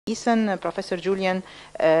Eason, Professor Julian.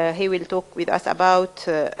 He will talk with us about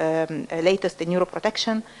latest in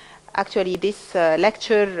neuroprotection. Actually, this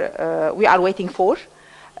lecture we are waiting for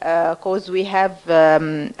because we have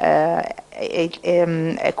a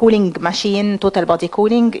cooling machine, total body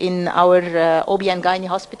cooling, in our OB and Gynae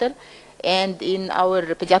hospital and in our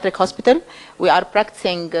pediatric hospital. We are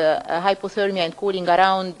practicing hypothermia and cooling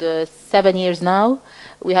around 7 years now.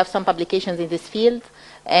 We have some publications in this field,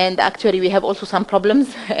 and actually we have also some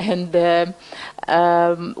problems, and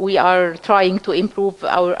we are trying to improve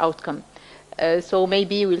our outcome. So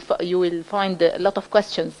maybe you will find a lot of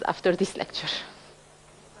questions after this lecture.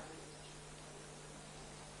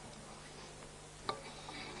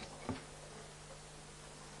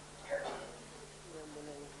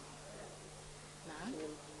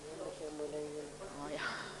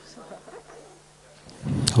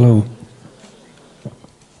 Hello.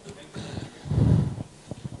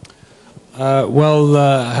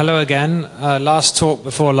 Hello again. Last talk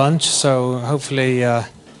before lunch, so hopefully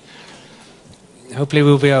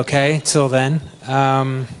we'll be okay till then.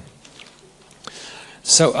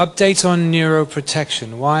 So update on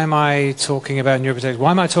neuroprotection. Why am I talking about neuroprotection?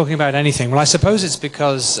 Why am I talking about anything? Well, I suppose it's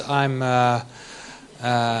because I'm a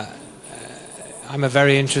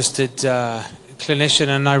very interested clinician,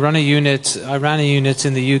 and I ran a unit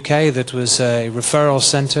in the UK that was a referral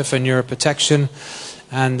centre for neuroprotection,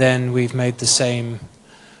 and then we've made the same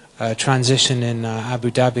transition in Abu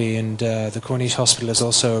Dhabi, and the Corniche Hospital is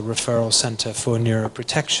also a referral centre for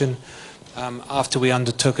neuroprotection after we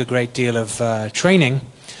undertook a great deal of training.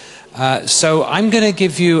 So I'm going to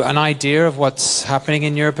give you an idea of what's happening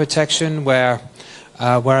in neuroprotection, where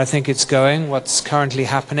I think it's going, what's currently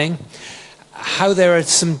happening, how there are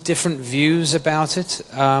some different views about it,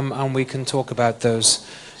 and we can talk about those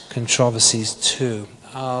controversies too.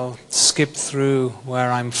 I'll skip through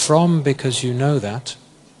where I'm from because you know that.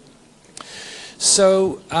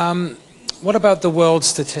 So what about the world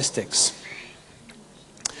statistics?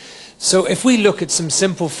 So if we look at some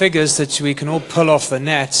simple figures that we can all pull off the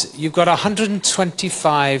net, you've got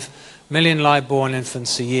 125 million live-born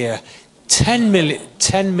infants a year. 10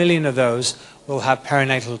 million of those will have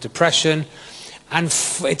perinatal depression, and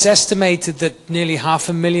it's estimated that nearly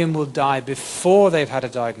 500,000 will die before they've had a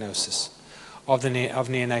diagnosis of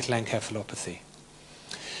neonatal encephalopathy.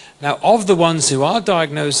 Now, of the ones who are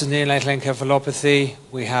diagnosed with neonatal encephalopathy,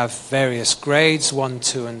 we have various grades, 1,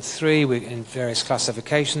 2, and 3, in various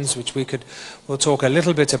classifications, which we'll talk a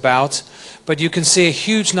little bit about. But you can see a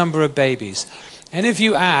huge number of babies. And if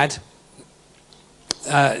you add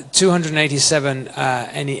 287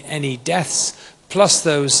 any deaths, plus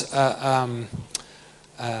those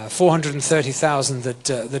 430,000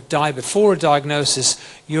 that die before a diagnosis,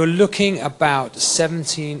 you're looking about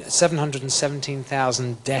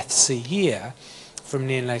 717,000 deaths a year from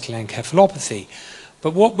neonatal encephalopathy.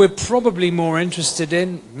 But what we're probably more interested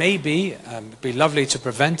in, maybe, it'd be lovely to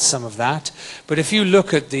prevent some of that, but if you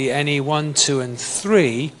look at the NE1, 2, and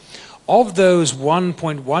 3, of those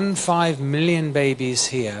 1.15 million babies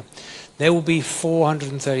here, there will be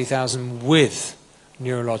 430,000 with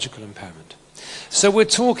neurological impairment. So we're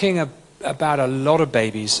talking about a lot of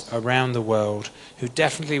babies around the world who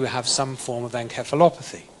definitely will have some form of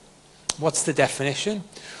encephalopathy. What's the definition?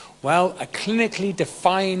 Well, a clinically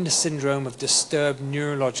defined syndrome of disturbed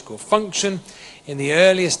neurological function in the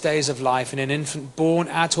earliest days of life in an infant born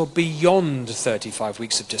at or beyond 35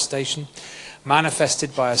 weeks of gestation,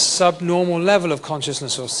 manifested by a subnormal level of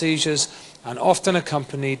consciousness or seizures, and often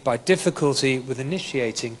accompanied by difficulty with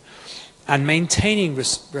initiating and maintaining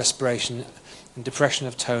respiration and depression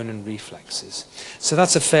of tone and reflexes. So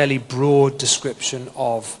that's a fairly broad description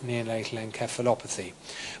of neonatal encephalopathy.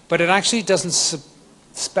 But it actually doesn't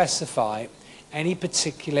specify any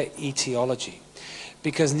particular etiology,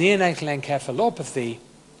 because neonatal encephalopathy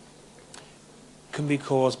can be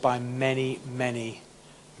caused by many, many,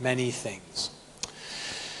 many things.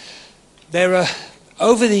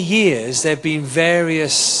 Over the years, there have been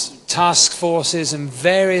various task forces and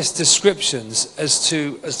various descriptions as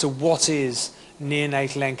to what is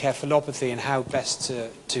neonatal encephalopathy and how best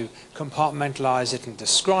to compartmentalize it and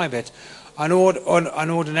describe it. And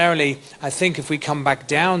ordinarily, I think if we come back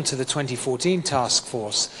down to the 2014 task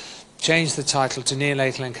force, change the title to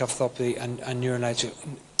neonatal encephalopathy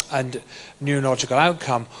and neurological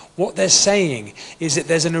outcome, what they're saying is that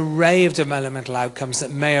there's an array of developmental outcomes that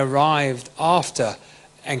may arrive after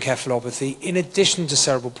encephalopathy in addition to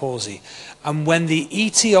cerebral palsy. And when the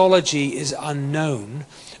etiology is unknown,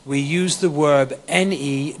 we use the word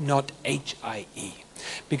NE, not HIE.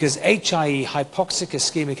 because HIE, hypoxic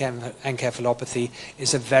ischemic encephalopathy,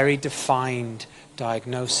 is a very defined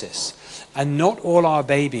diagnosis. And not all our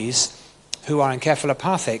babies who are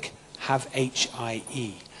encephalopathic have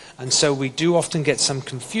HIE. And so we do often get some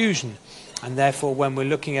confusion. And therefore, when we're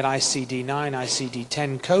looking at ICD-9,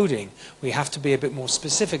 ICD-10 coding, we have to be a bit more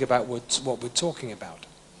specific about what we're talking about.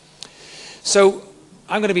 So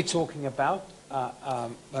I'm going to be talking about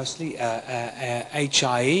mostly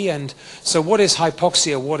HIE. And so what is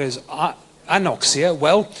hypoxia? What is anoxia?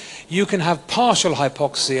 Well, you can have partial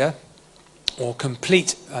hypoxia or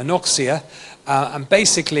complete anoxia, and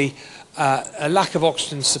basically a lack of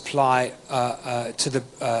oxygen supply to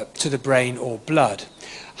the brain or blood.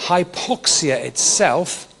 Hypoxia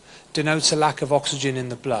itself denotes a lack of oxygen in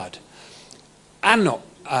the blood.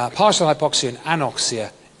 Partial hypoxia and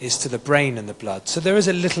anoxia is to the brain and the blood. So there is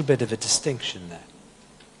a little bit of a distinction there.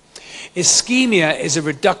 Ischemia is a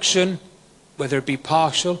reduction, whether it be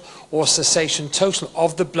partial or cessation total,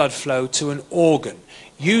 of the blood flow to an organ.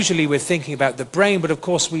 Usually we're thinking about the brain, but of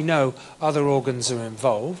course we know other organs are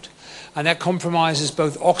involved. And that compromises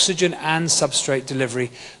both oxygen and substrate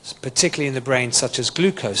delivery, particularly in the brain, such as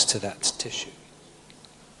glucose to that tissue.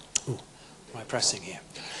 Ooh, am I pressing here?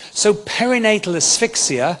 So perinatal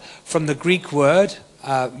asphyxia, from the Greek word,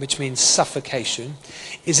 which means suffocation,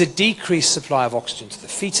 is a decreased supply of oxygen to the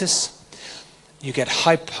fetus. You get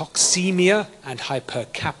hypoxemia and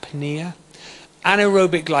hypercapnia,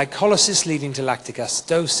 anaerobic glycolysis leading to lactic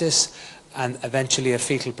acidosis, and eventually a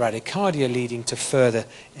fetal bradycardia leading to further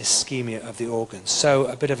ischemia of the organs. So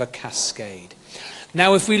a bit of a cascade.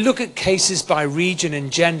 Now, if we look at cases by region and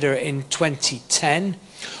gender in 2010,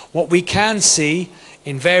 what we can see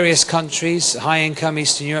in various countries, high income,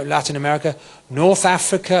 Eastern Europe, Latin America, North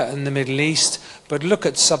Africa and the Middle East, but look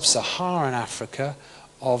at sub-Saharan Africa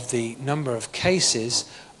of the number of cases,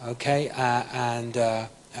 okay,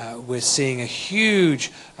 we're seeing a huge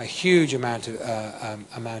amount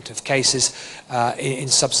of cases in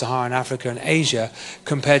sub-Saharan Africa and Asia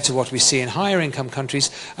compared to what we see in higher income countries.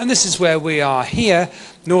 And this is where we are here,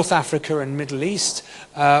 North Africa and Middle East,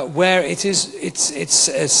 where it's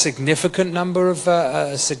a significant number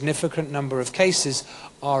of cases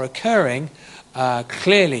are occurring.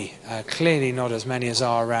 Clearly not as many as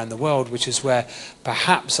are around the world, which is where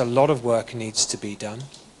perhaps a lot of work needs to be done.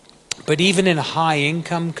 But even in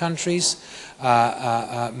high-income countries,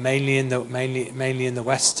 mainly in the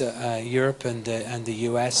West, Europe and the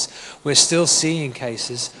US, we're still seeing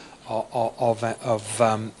cases of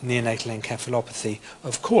neonatal encephalopathy,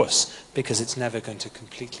 of course, because it's never going to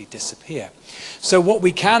completely disappear. So what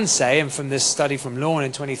we can say, and from this study from Lorne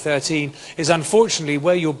in 2013, is unfortunately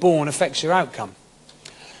where you're born affects your outcome.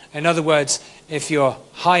 In other words, if you're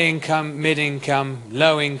high-income, mid-income,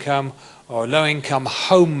 low-income, or low-income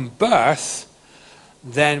home birth,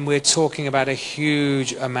 then we're talking about a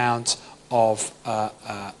huge amount of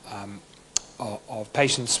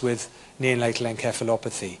patients with neonatal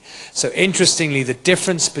encephalopathy. So interestingly, the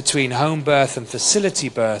difference between home birth and facility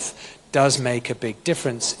birth does make a big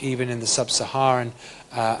difference, even in the sub-Saharan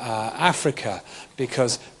Africa,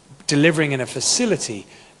 because delivering in a facility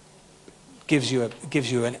gives you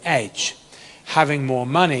an edge. Having more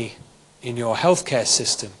money in your healthcare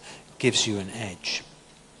system gives you an edge.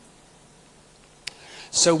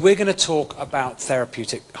 So we're going to talk about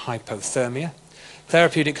therapeutic hypothermia.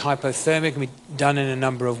 Therapeutic hypothermia can be done in a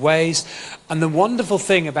number of ways. And the wonderful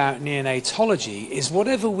thing about neonatology is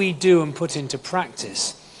whatever we do and put into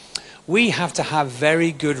practice, we have to have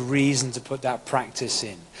very good reason to put that practice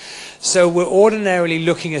in. So we're ordinarily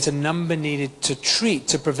looking at a number needed to treat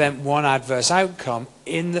to prevent one adverse outcome.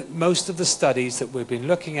 In most of the studies that we've been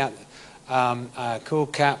looking at,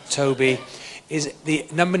 CoolCap, Toby, is the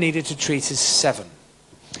number needed to treat is 7.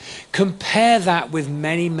 Compare that with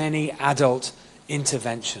many, many adult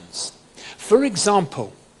interventions. For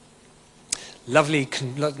example,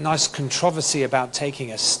 nice controversy about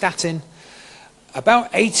taking a statin. About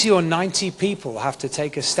 80 or 90 people have to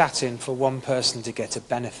take a statin for one person to get a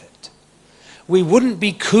benefit. We wouldn't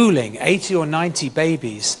be cooling 80 or 90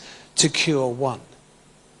 babies to cure one.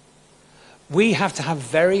 We have to have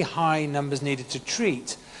very high numbers needed to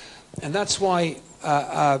treat, and that's why,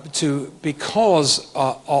 because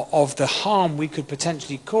of the harm we could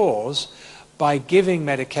potentially cause by giving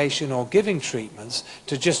medication or giving treatments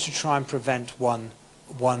to try and prevent one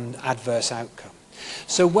adverse outcome.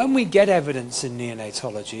 So when we get evidence in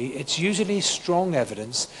neonatology, it's usually strong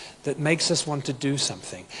evidence that makes us want to do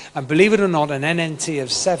something. And believe it or not, an NNT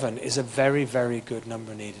of 7 is a very, very good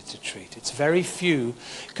number needed to treat. It's very few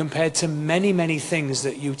compared to many, many things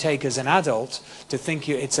that you take as an adult to think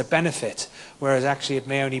it's a benefit, whereas actually it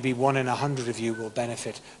may only be 1 in 100 of you will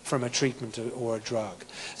benefit from a treatment or a drug.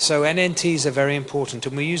 So NNTs are very important,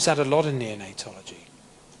 and we use that a lot in neonatology.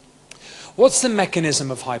 What's the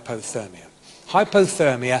mechanism of hypothermia?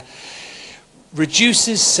 Hypothermia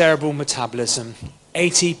reduces cerebral metabolism,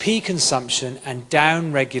 ATP consumption, and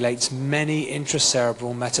down-regulates many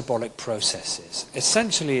intracerebral metabolic processes.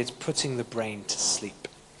 Essentially, it's putting the brain to sleep.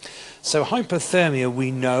 So hypothermia, we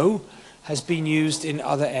know, has been used in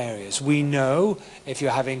other areas. We know if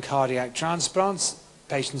you're having cardiac transplants,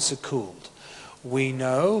 patients are cooled. We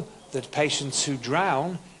know that patients who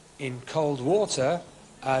drown in cold water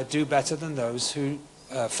do better than those who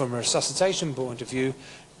from a resuscitation point of view,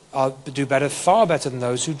 do better, far better than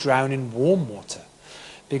those who drown in warm water.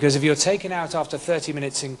 Because if you're taken out after 30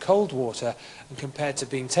 minutes in cold water, and compared to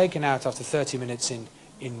being taken out after 30 minutes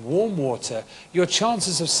in warm water, your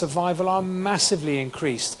chances of survival are massively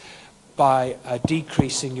increased by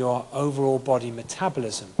decreasing your overall body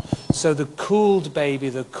metabolism. So the cooled baby,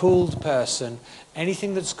 the cooled person,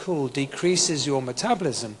 anything that's cooled decreases your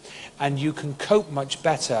metabolism, and you can cope much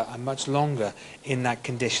better and much longer in that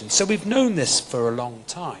condition. So we've known this for a long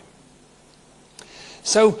time.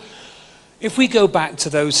 So if we go back to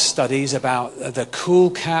those studies about the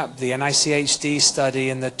CoolCap, the NICHD study,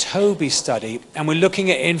 and the TOBY study, and we're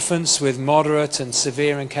looking at infants with moderate and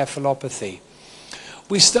severe encephalopathy,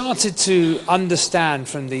 we started to understand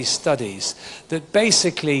from these studies that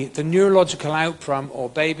basically the neurological outcome, or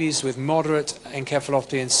babies with moderate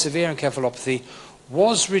encephalopathy and severe encephalopathy,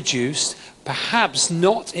 was reduced, perhaps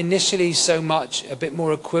not initially so much, a bit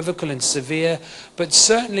more equivocal in severe, but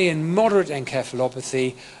certainly in moderate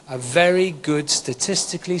encephalopathy, a very good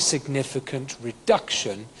statistically significant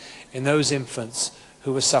reduction in those infants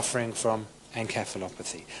who were suffering from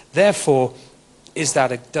encephalopathy. Therefore,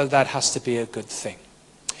 that has to be a good thing.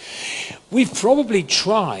 We've probably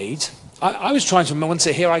tried, I was trying to, once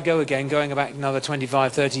here I go again, going back another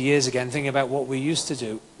 25, 30 years again, thinking about what we used to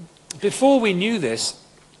do. Before we knew this,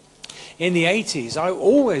 in the 80s, I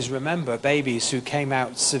always remember babies who came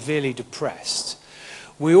out severely depressed.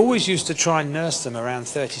 We always used to try and nurse them around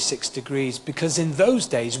 36 degrees, because in those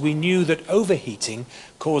days we knew that overheating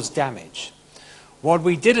caused damage. What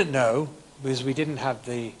we didn't know, because we didn't have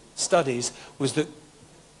the studies, was that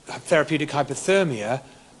therapeutic hypothermia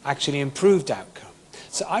actually improved outcome.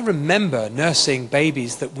 So I remember nursing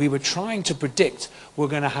babies that we were trying to predict were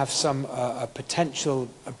going to have some potential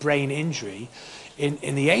brain injury.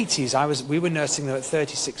 In the 80s, we were nursing them at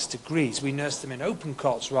 36 degrees. We nursed them in open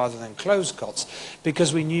cots rather than closed cots,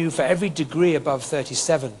 because we knew for every degree above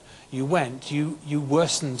 37 you went, you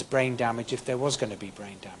worsened brain damage if there was going to be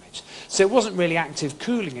brain damage. So it wasn't really active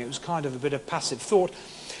cooling, it was kind of a bit of passive thought.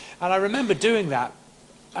 And I remember doing that.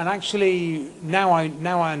 And actually, now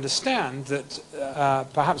I understand that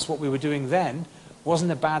perhaps what we were doing then wasn't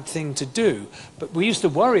a bad thing to do. But we used to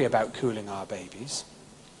worry about cooling our babies.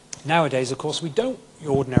 Nowadays, of course, we don't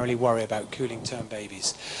ordinarily worry about cooling term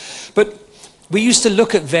babies. But we used to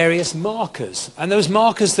look at various markers. And those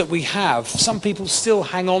markers that we have, some people still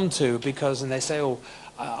hang on to because, and they say, oh,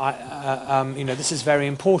 this is very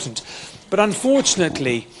important. But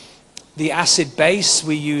unfortunately, the acid base,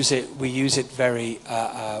 we use it very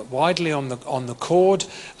widely on the cord,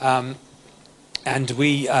 and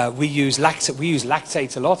we use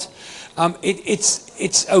lactate a lot.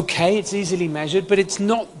 It's okay, it's easily measured, but it's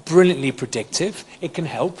not brilliantly predictive. It can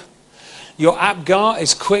help. Your APGAR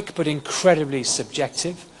is quick but incredibly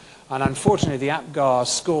subjective, and unfortunately the APGAR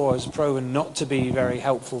score has proven not to be very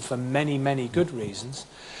helpful for many, many good reasons,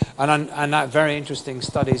 and that very interesting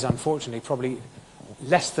studies, unfortunately, probably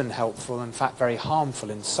less than helpful, in fact very harmful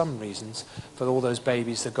in some reasons, for all those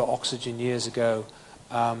babies that got oxygen years ago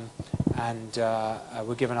and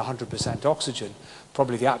were given 100% oxygen.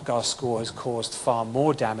 Probably the APGAR score has caused far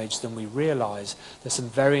more damage than we realize. There's some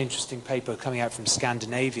very interesting paper coming out from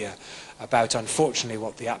Scandinavia about, unfortunately,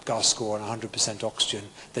 what the APGAR score on 100% oxygen,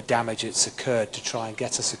 the damage it's occurred to try and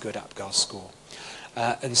get us a good APGAR score.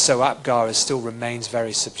 And so APGAR still remains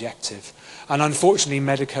very subjective and unfortunately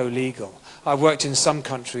medico-legal. I've worked in some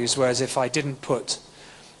countries whereas if I didn't put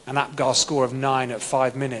an APGAR score of 9 at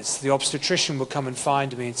 5 minutes, the obstetrician would come and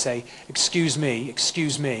find me and say, excuse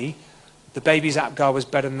me, the baby's APGAR was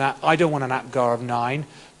better than that. I don't want an APGAR of 9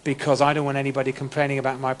 because I don't want anybody complaining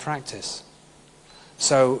about my practice.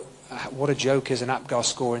 So what a joke is an APGAR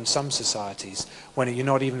score in some societies when you're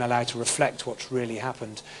not even allowed to reflect what's really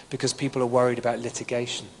happened because people are worried about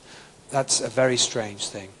litigation. That's a very strange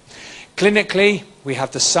thing. Clinically, we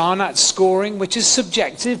have the SARNAT scoring, which is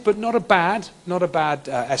subjective, but not a bad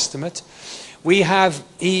estimate. We have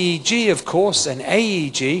EEG, of course, and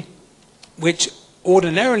AEG, which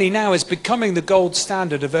ordinarily now is becoming the gold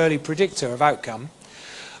standard of early predictor of outcome.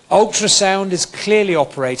 Ultrasound is clearly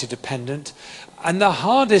operator dependent. And the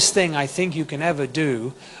hardest thing I think you can ever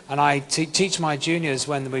do, and I teach my juniors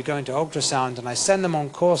when we go into ultrasound and I send them on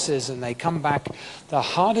courses and they come back, the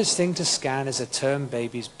hardest thing to scan is a term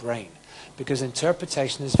baby's brain, because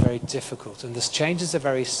interpretation is very difficult and the changes are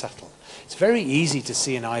very subtle. It's very easy to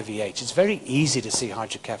see an IVH. It's very easy to see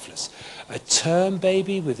hydrocephalus. A term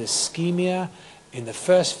baby with ischemia in the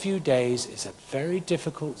first few days is a very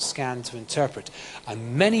difficult scan to interpret.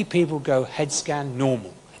 And many people go head scan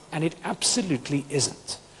normal, and it absolutely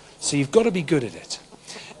isn't. So you've got to be good at it.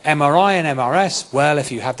 MRI and MRS, well,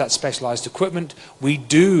 if you have that specialized equipment, we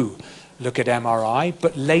do look at MRI,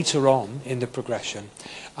 but later on in the progression.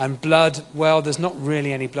 And blood, well, there's not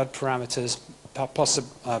really any blood parameters,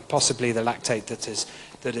 possibly the lactate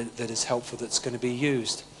that is helpful that's going to be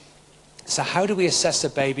used. So how do we assess a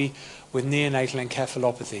baby with neonatal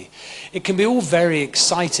encephalopathy? It can be all very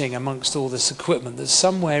exciting amongst all this equipment that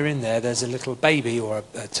somewhere in there's a little baby or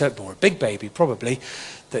a big baby probably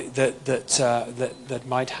that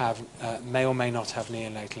might have may or may not have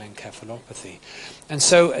neonatal encephalopathy, and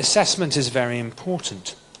so assessment is very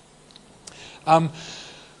important.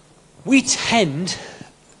 We tend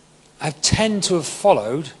to have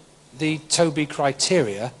followed the TOBY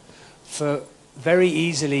criteria for very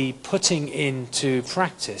easily putting into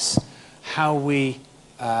practice how we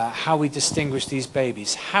distinguish these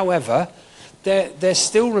babies. However, there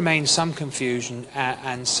still remains some confusion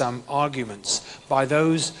and some arguments by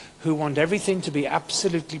those who want everything to be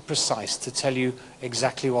absolutely precise to tell you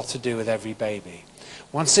exactly what to do with every baby.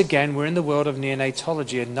 Once again, we're in the world of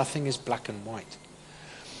neonatology and nothing is black and white.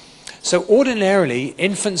 So ordinarily,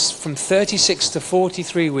 infants from 36 to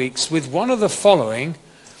 43 weeks with one of the following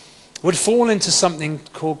would fall into something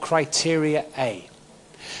called criteria A.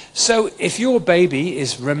 So if your baby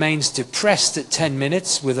remains depressed at 10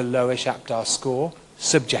 minutes with a lowish APGAR score,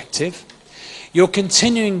 subjective, you're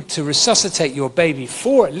continuing to resuscitate your baby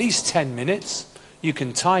for at least 10 minutes, you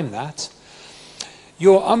can time that.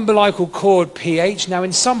 Your umbilical cord pH, now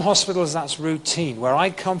in some hospitals that's routine. Where I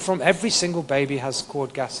come from, every single baby has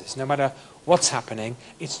cord gases. No matter what's happening,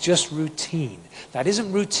 it's just routine. That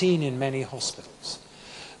isn't routine in many hospitals.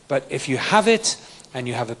 But if you have it, and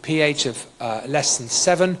you have a pH of less than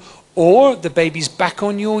 7, or the baby's back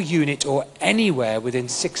on your unit or anywhere within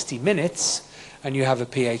 60 minutes, and you have a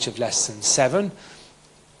pH of less than 7,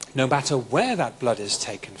 no matter where that blood is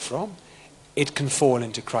taken from, it can fall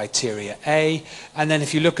into criteria A. And then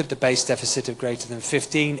if you look at the base deficit of greater than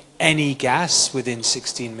 15, any gas within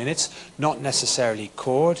 16 minutes, not necessarily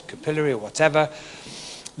cord, capillary or whatever,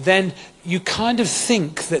 then you kind of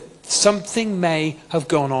think that something may have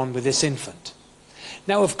gone on with this infant.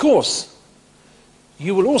 Now, of course,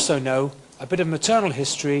 you will also know a bit of maternal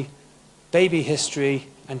history, baby history,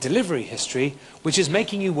 and delivery history, which is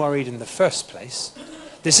making you worried in the first place.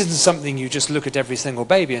 This isn't something you just look at every single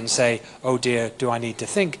baby and say, oh dear, do I need to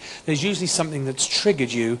think? There's usually something that's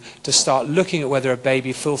triggered you to start looking at whether a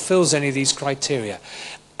baby fulfills any of these criteria.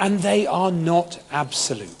 And they are not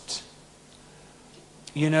absolute.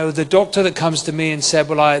 You know, the doctor that comes to me and said,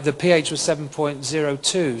 well, the pH was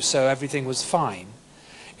 7.02, so everything was fine,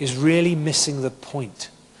 is really missing the point.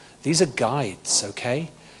 These are guides,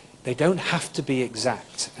 okay? They don't have to be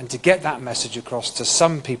exact. And to get that message across to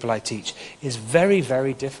some people I teach is very,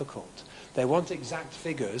 very difficult. They want exact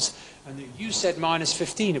figures, and you said minus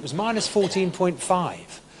 15, it was minus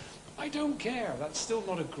 14.5. I don't care, that's still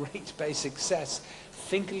not a great basic success.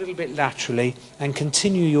 Think a little bit laterally and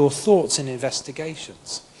continue your thoughts and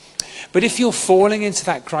investigations. But if you're falling into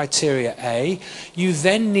that criteria A, you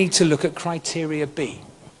then need to look at criteria B.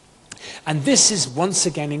 And this is once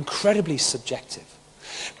again incredibly subjective,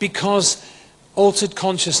 because altered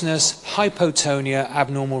consciousness, hypotonia,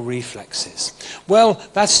 abnormal reflexes. Well,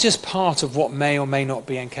 that's just part of what may or may not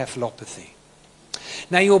be encephalopathy.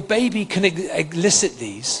 Now, your baby can elicit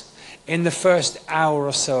these in the first hour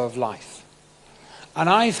or so of life. And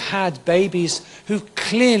I've had babies who've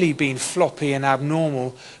clearly been floppy and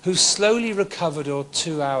abnormal, who've slowly recovered or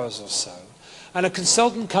 2 hours or so. And a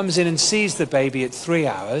consultant comes in and sees the baby at 3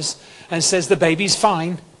 hours and says, the baby's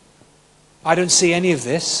fine. I don't see any of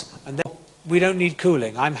this, and then we don't need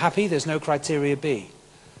cooling. I'm happy, there's no criteria B.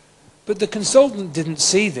 But the consultant didn't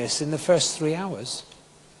see this in the first 3 hours.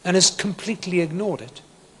 and has completely ignored it.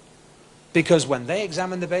 Because when they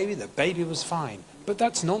examined the baby was fine. But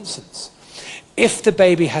that's nonsense. If the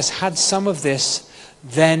baby has had some of this,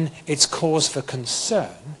 then it's cause for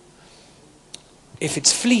concern. If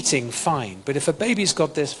it's fleeting, fine. But if a baby's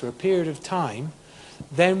got this for a period of time,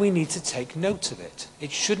 then we need to take note of it.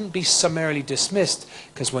 It shouldn't be summarily dismissed,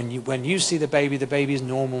 because when you see the baby is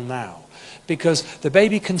normal now. Because the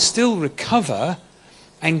baby can still recover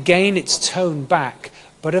and gain its tone back,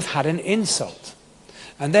 but have had an insult.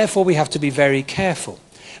 And therefore we have to be very careful.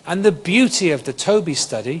 And the beauty of the TOBY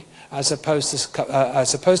study, as opposed to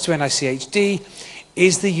NICHD,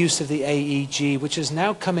 is the use of the AEG, which has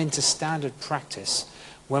now come into standard practice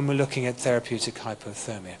when we're looking at therapeutic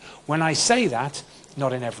hypothermia. When I say that,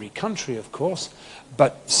 not in every country, of course,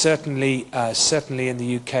 but certainly in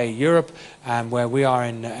the UK, Europe, and where we are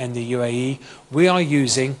in the UAE, we are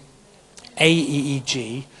using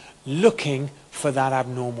AEG, looking for that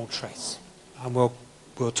abnormal trace. And we'll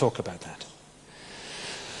talk about that.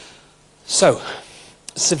 So,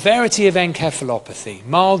 severity of encephalopathy,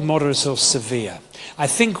 mild, moderate, or severe. I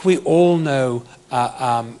think we all know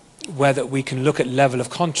whether we can look at level of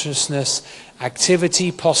consciousness,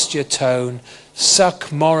 activity, posture, tone,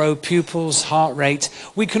 suck, morrow, pupils, heart rate.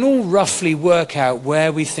 We can all roughly work out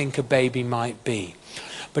where we think a baby might be.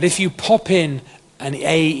 But if you pop in an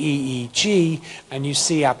AEEG and you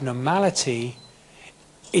see abnormality,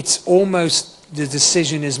 it's almost the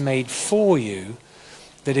decision is made for you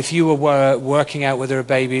that if you were working out whether a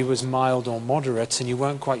baby was mild or moderate and you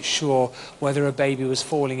weren't quite sure whether a baby was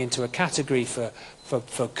falling into a category for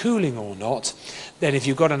cooling or not, then if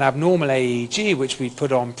you've got an abnormal AEG, which we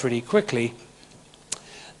put on pretty quickly,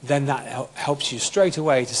 then that helps you straight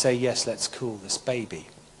away to say, yes, let's cool this baby.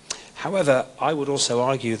 However, I would also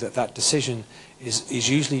argue that that decision is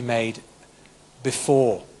usually made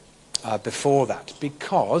before that,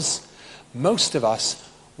 because most of us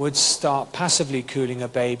would start passively cooling a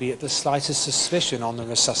baby at the slightest suspicion on the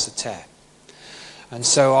resuscitaire. And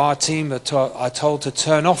so our team are told to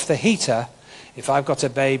turn off the heater if I've got a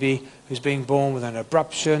baby who's being born with an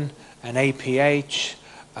abruption, an APH,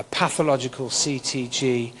 a pathological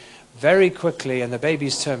CTG, very quickly, and the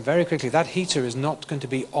baby's turned very quickly, that heater is not going to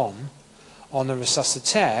be on the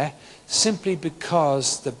resuscitaire, simply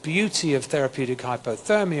because the beauty of therapeutic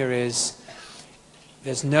hypothermia is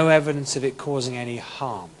there's no evidence of it causing any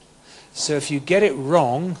harm. So if you get it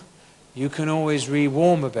wrong, you can always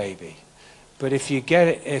rewarm a baby. But if you get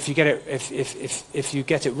it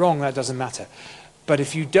wrong, that doesn't matter. But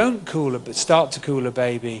if you don't start to cool a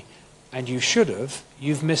baby, and you should have,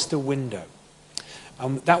 you've missed a window.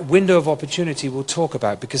 That window of opportunity we'll talk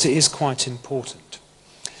about, because it is quite important.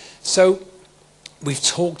 So we've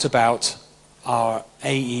talked about our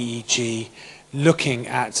AEEG, looking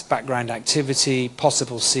at background activity,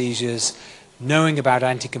 possible seizures, knowing about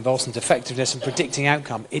anticonvulsant effectiveness and predicting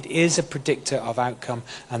outcome. It is a predictor of outcome,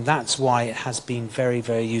 and that's why it has been very,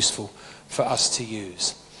 very useful for us to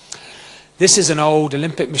use. This is an old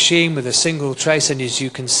Olympic machine with a single trace, and as you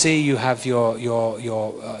can see, you have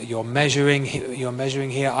your measuring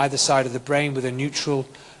here either side of the brain with a neutral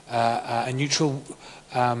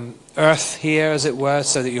earth here, as it were,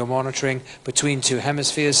 so that you're monitoring between two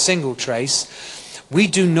hemispheres, single trace. We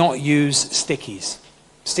do not use stickies.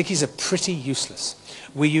 Stickies are pretty useless.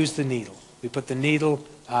 We use the needle. We put the needle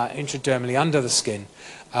intradermally under the skin.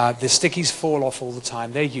 The stickies fall off all the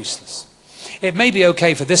time. They're useless. It may be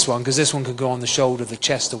okay for this one, because this one can go on the shoulder, the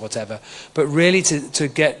chest, or whatever, but really to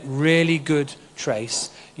get really good trace,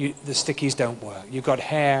 the stickies don't work. You've got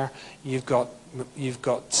hair, you've got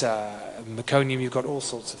meconium, you've got all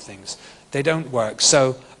sorts of things. They don't work.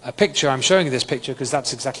 So a picture, I'm showing you this picture because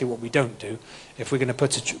that's exactly what we don't do. If we're going to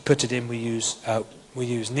put it in, we use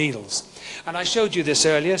needles. And I showed you this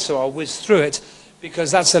earlier, so I'll whiz through it,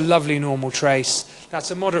 because that's a lovely normal trace.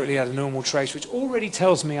 That's a moderately abnormal trace, which already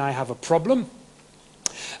tells me I have a problem.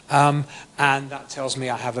 And that tells me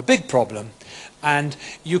I have a big problem. And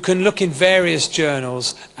you can look in various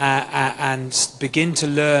journals and begin to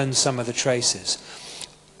learn some of the traces.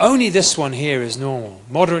 Only this one here is normal,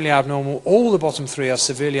 moderately abnormal. All the bottom three are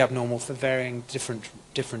severely abnormal for varying different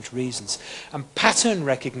reasons. And pattern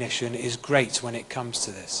recognition is great when it comes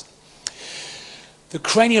to this. The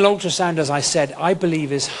cranial ultrasound, as I said, I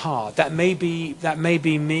believe is hard. That may be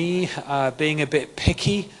me being a bit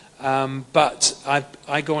picky, but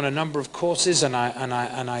I go on a number of courses and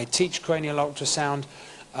I teach cranial ultrasound,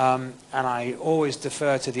 and I always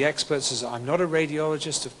defer to the experts. As I'm not a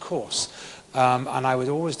radiologist, of course, and I would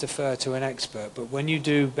always defer to an expert. But when you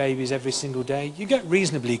do babies every single day, you get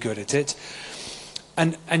reasonably good at it.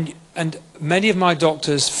 And many of my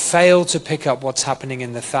doctors fail to pick up what's happening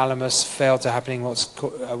in the thalamus, fail to happening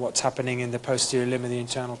what's happening in the posterior limb of the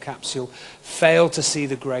internal capsule, fail to see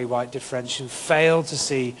the grey-white differentiation, fail to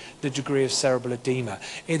see the degree of cerebral edema.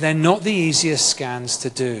 They're not the easiest scans to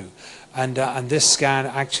do. And this scan,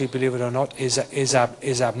 actually, believe it or not, is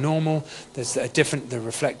abnormal. There's a different. The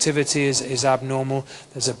reflectivity is abnormal.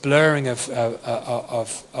 There's a blurring of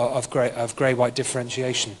grey-white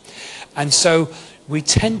differentiation, and so we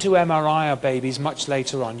tend to MRI our babies much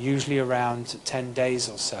later on, usually around 10 days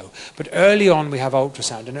or so. But early on, we have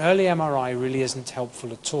ultrasound, and early MRI really isn't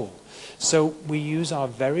helpful at all. So we use our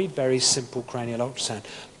very, very simple cranial ultrasound,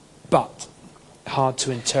 but hard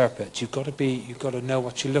to interpret. You've got to know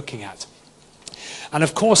what you're looking at. And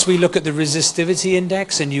of course we look at the resistivity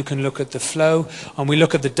index, and you can look at the flow, and we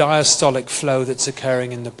look at the diastolic flow that's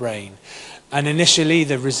occurring in the brain. And initially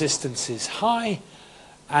the resistance is high,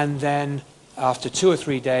 and then after 2 or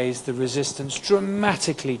 3 days the resistance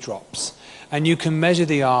dramatically drops. And you can measure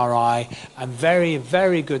the RI, and very,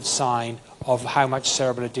 very good sign of how much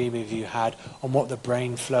cerebral edema you had and what the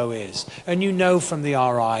brain flow is. And you know from the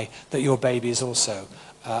RI that your baby has also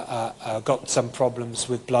got some problems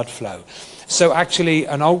with blood flow. So actually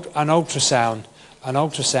an ultrasound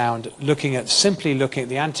simply looking at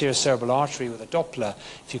the anterior cerebral artery with a Doppler,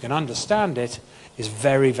 if you can understand it, is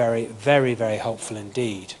very, very, very, very helpful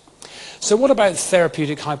indeed. So what about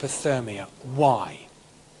therapeutic hypothermia? Why?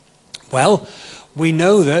 Well, we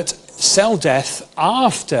know that cell death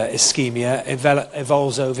after ischemia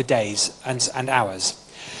evolves over days and hours.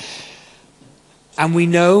 And we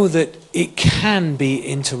know that it can be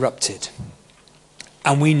interrupted.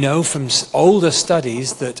 And we know from older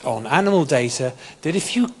studies that on animal data that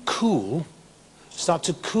if you start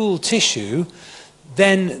to cool tissue,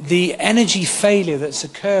 then the energy failure that's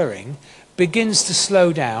occurring begins to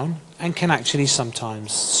slow down and can actually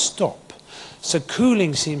sometimes stop. So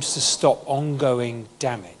cooling seems to stop ongoing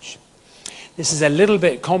damage. This is a little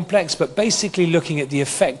bit complex, but basically looking at the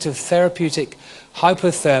effect of therapeutic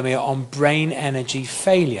hypothermia on brain energy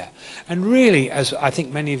failure. And really, as I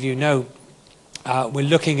think many of you know, we're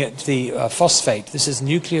looking at the phosphate. This is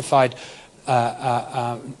nucleoside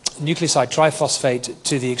triphosphate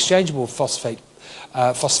to the exchangeable phosphate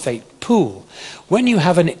pool. When you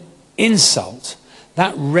have an insult,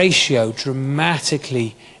 that ratio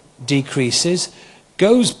dramatically decreases,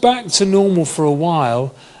 goes back to normal for a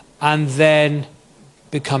while, and then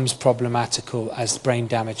becomes problematical as brain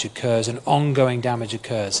damage occurs and ongoing damage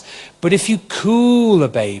occurs. But if you cool a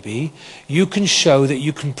baby, you can show that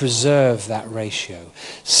you can preserve that ratio.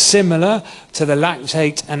 Similar to the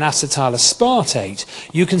lactate and acetyl-aspartate,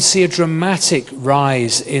 you can see a dramatic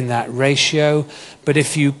rise in that ratio, but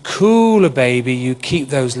if you cool a baby, you keep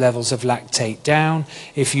those levels of lactate down.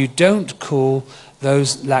 If you don't cool,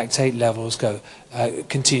 those lactate levels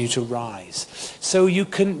continue to rise. So you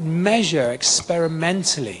can measure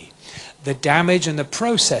experimentally the damage and the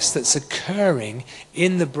process that's occurring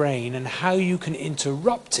in the brain and how you can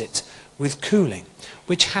interrupt it with cooling,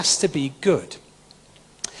 which has to be good.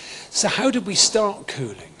 So how did we start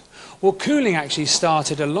cooling? Well, cooling actually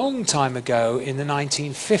started a long time ago in the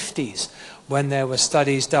 1950s, when there were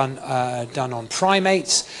studies done on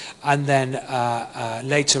primates, and then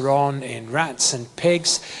later on in rats and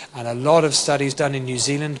pigs, and a lot of studies done in New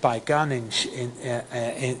Zealand by Gunn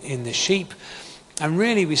in the sheep. And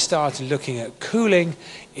really we started looking at cooling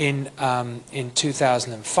in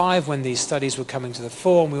 2005, when these studies were coming to the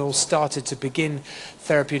fore, and we all started to begin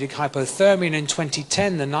therapeutic hypothermia. And in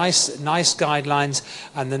 2010, the nice guidelines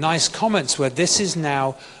and the nice comments were, this is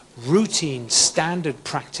now routine standard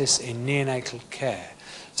practice in neonatal care.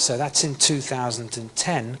 So that's in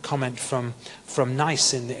 2010, comment from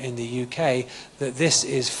NICE in the UK, that this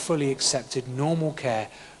is fully accepted normal care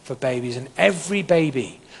for babies. And every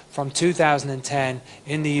baby from 2010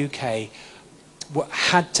 in the UK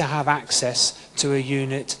had to have access to a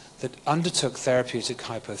unit that undertook therapeutic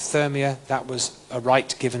hypothermia. That was a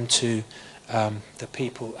right given to the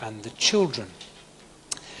people and the children.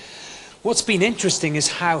 What's been interesting is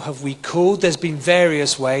how have we cooled. There's been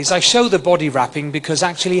various ways. I show the body wrapping because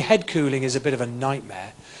actually head cooling is a bit of a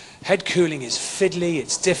nightmare. Head cooling is fiddly,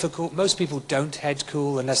 it's difficult. Most people don't head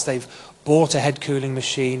cool unless they've bought a head cooling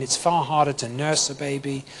machine. It's far harder to nurse a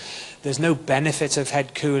baby. There's no benefit of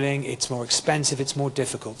head cooling. It's more expensive, it's more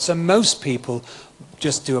difficult. So most people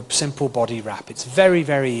just do a simple body wrap. It's very,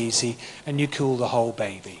 very easy, and you cool the whole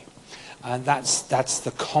baby. And that's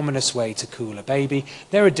the commonest way to cool a baby.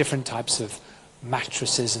 There are different types of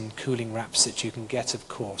mattresses and cooling wraps that you can get, of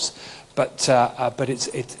course, but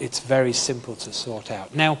it's very simple to sort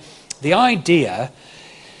out. Now, the idea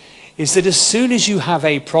is that as soon as you have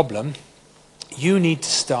a problem, you need to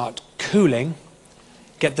start cooling,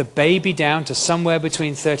 get the baby down to somewhere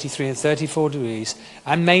between 33 and 34 degrees,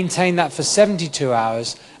 and maintain that for 72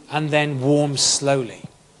 hours, and then warm slowly.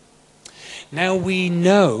 Now we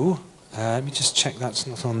know, let me just check that's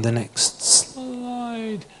not on the next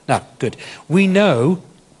slide. No, good. We know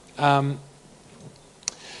that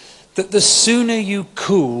the sooner you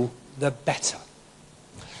cool, the better.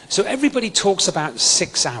 So everybody talks about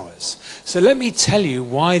 6 hours. So let me tell you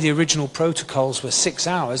why the original protocols were 6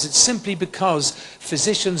 hours. It's simply because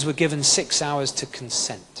physicians were given 6 hours to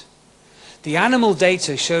consent. The animal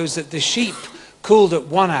data shows that the sheep cooled at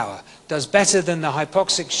 1 hour does better than the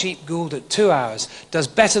hypoxic sheep cooled at 2 hours, does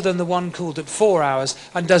better than the one cooled at 4 hours,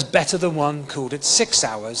 and does better than one cooled at 6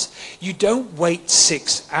 hours. You don't wait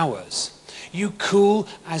 6 hours. You cool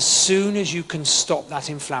as soon as you can stop that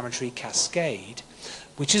inflammatory cascade,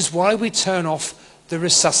 which is why we turn off the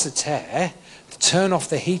resuscitaire, turn off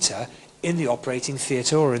the heater in the operating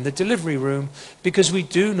theatre or in the delivery room, because we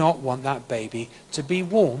do not want that baby to be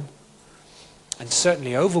warm. And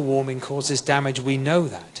certainly overwarming causes damage, we know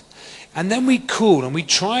that. And then we cool, and we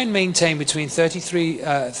try and maintain between 33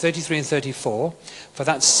 and 34 for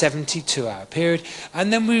that 72-hour period.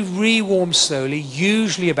 And then we re-warm slowly,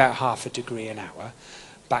 usually about ½ a degree an hour,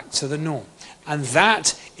 back to the norm. And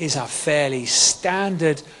that is a fairly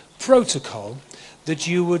standard protocol that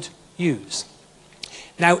you would use.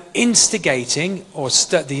 Now, instigating, or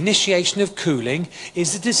the initiation of cooling,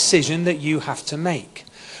 is a decision that you have to make.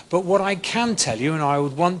 But what I can tell you, and I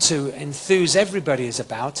would want to enthuse everybody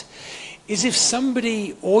about, is if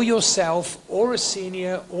somebody, or yourself, or a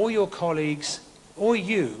senior, or your colleagues, or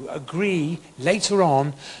you agree later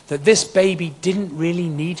on that this baby didn't really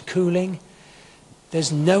need cooling,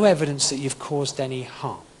 there's no evidence that you've caused any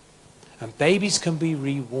harm. And babies can be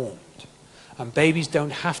rewarmed. And babies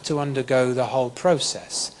don't have to undergo the whole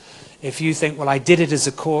process. If you think, well, I did it as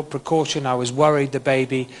a precaution, I was worried the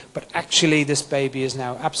baby, but actually this baby is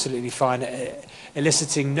now absolutely fine,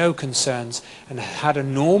 eliciting no concerns, and had a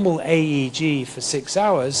normal AEG for 6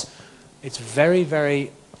 hours, it's very,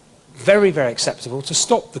 very, very, very acceptable to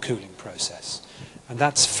stop the cooling process. And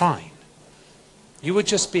that's fine. You were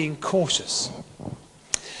just being cautious.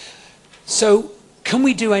 So, can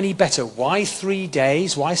we do any better? Why 3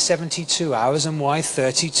 days? Why 72 hours? And why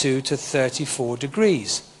 32 to 34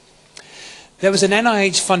 degrees? There was an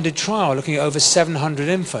NIH-funded trial looking at over 700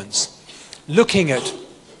 infants, looking at,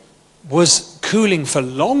 was cooling for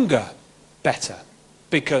longer better?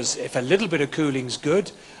 Because if a little bit of cooling's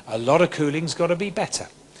good, a lot of cooling's got to be better.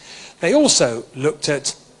 They also looked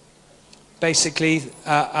at basically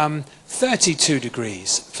 32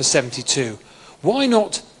 degrees for 72. Why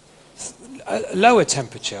not a lower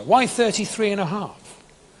temperature? Why 33.5?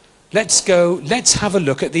 Let's have a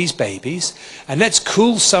look at these babies, and let's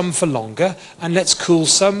cool some for longer, and let's cool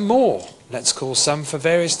some more. Let's cool some for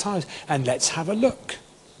various times, and let's have a look.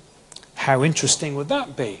 How interesting would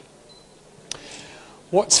that be?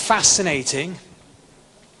 What's fascinating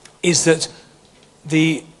is that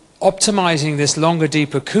the optimizing this longer,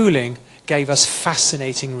 deeper cooling gave us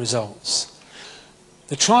fascinating results.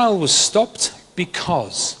 The trial was stopped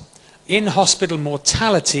because in-hospital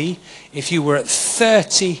mortality, if you were at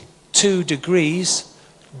 32 degrees,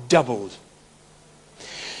 doubled.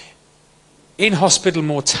 In-hospital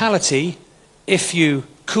mortality, if you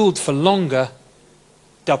cooled for longer,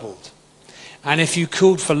 doubled. And if you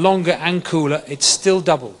cooled for longer and cooler, it still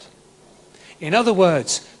doubled. In other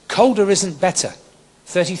words, colder isn't better.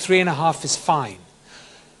 33.5 is fine.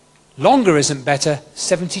 Longer isn't better.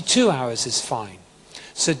 72 hours is fine.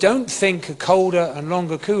 So don't think a colder and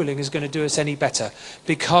longer cooling is going to do us any better,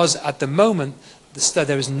 because at the moment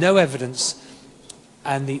there is no evidence,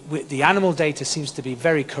 and the animal data seems to be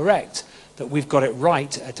very correct, that we've got it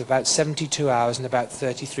right at about 72 hours and about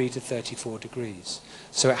 33 to 34 degrees.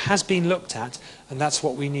 So it has been looked at, and that's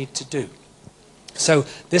what we need to do. So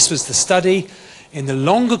this was the study. In the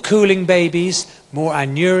longer cooling babies, more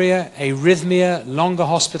anuria, arrhythmia, longer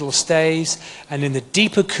hospital stays, and in the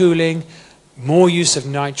deeper cooling, more use of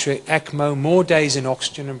nitric, ECMO, more days in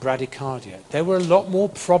oxygen and bradycardia. There were a lot more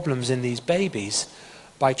problems in these babies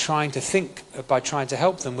by trying to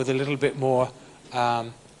help them with a little bit more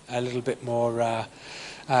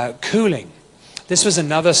cooling. This was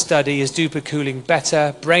another study. Is deeper cooling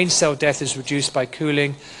better? Brain cell death is reduced by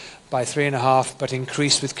cooling by 3.5, but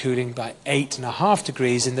increased with cooling by 8.5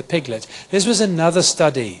 degrees in the piglet. This was another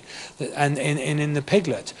study in the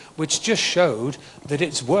piglet, which just showed that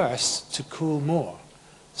it's worse to cool more.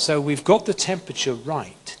 So we've got the temperature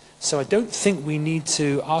right. So I don't think we need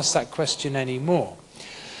to ask that question anymore.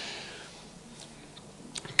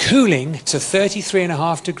 cooling to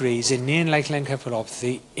 33.5 degrees in neonatal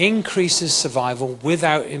encephalopathy increases survival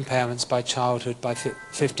without impairments by childhood by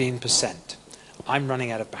 15%. I'm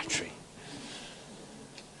running out of battery.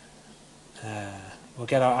 We'll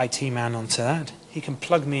get our IT man onto that. He can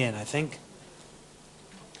plug me in, I think.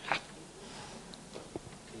 Can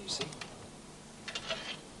you see?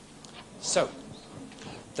 So,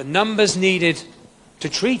 the numbers needed to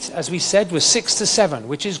treat, as we said, was 6 to 7,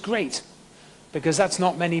 which is great, because that's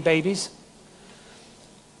not many babies.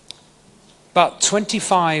 But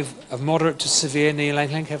 25 of moderate to severe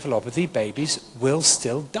neonatal encephalopathy babies will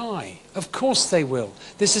still die. Of course they will.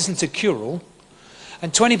 This isn't a cure-all.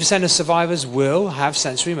 And 20% of survivors will have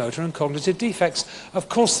sensory, motor, and cognitive defects. Of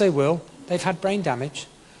course they will. They've had brain damage.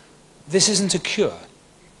 This isn't a cure.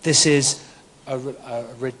 This is a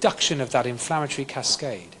reduction of that inflammatory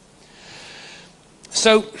cascade.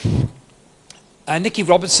 So, Nikki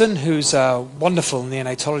Robertson, who's a wonderful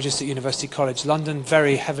neonatologist at University College London,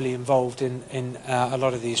 very heavily involved in a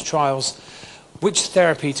lot of these trials, which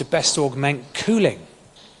therapy to best augment cooling?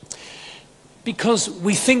 Because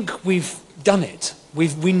we think we've done it.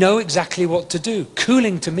 We know exactly what to do.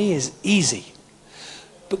 Cooling to me is easy.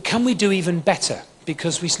 But can we do even better?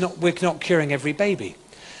 Because we're not curing every baby.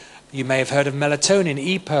 You may have heard of melatonin,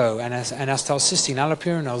 EPO, and acetylcysteine,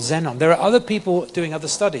 allopurinol, xenon. There are other people doing other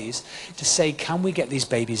studies to say, can we get these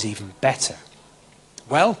babies even better?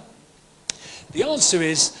 Well, the answer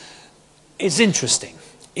is interesting,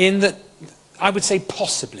 in that I would say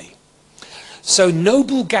possibly. So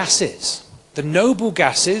noble gases, the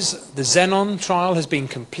xenon trial has been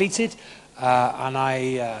completed, and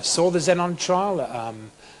I saw the xenon trial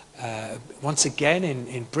once again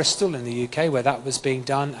in Bristol in the UK, where that was being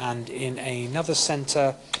done, and in another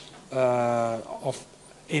centre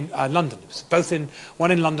in London. Both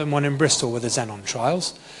one in London, one in Bristol, were the xenon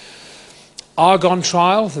trials. Argon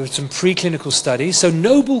trial, there were some preclinical studies. So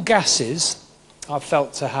noble gases are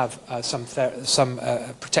felt to have some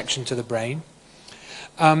protection to the brain.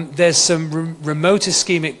 There's some remote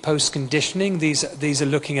ischemic post-conditioning. These are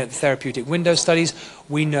looking at therapeutic window studies.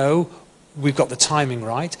 We know we've got the timing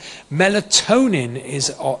right. Melatonin is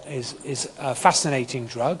a fascinating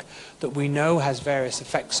drug that we know has various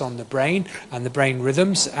effects on the brain and the brain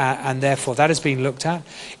rhythms, and therefore that has been looked at.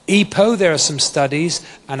 EPO, there are some studies,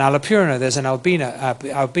 and allopurinol, there's an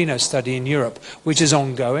albino study in Europe, which is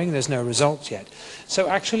ongoing. There's no results yet. So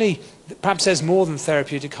actually, perhaps there's more than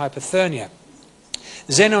therapeutic hypothermia.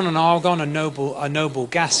 Xenon and argon are noble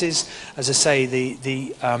gases. As I say,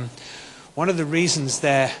 one of the reasons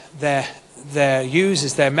their use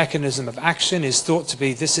is their mechanism of action is thought to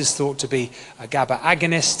be a GABA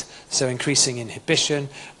agonist, so increasing inhibition,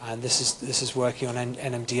 and this is working on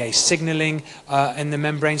NMDA signaling in the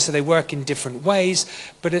membrane. So they work in different ways,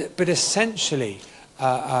 but essentially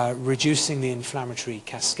reducing the inflammatory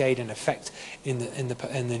cascade and effect in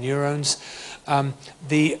the neurons.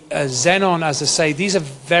 The xenon, as I say, these are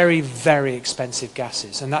very, very expensive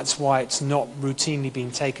gases, and that's why it's not routinely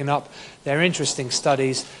being taken up. They're interesting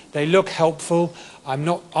studies. They look helpful.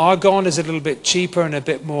 Argon is a little bit cheaper and a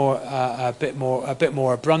bit more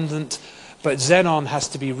abundant, but xenon has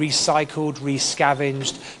to be recycled,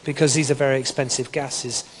 rescavenged, because these are very expensive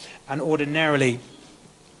gases, and ordinarily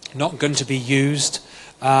not going to be used.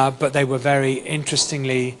 But they were very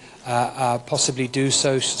interestingly possibly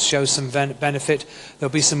show some benefit.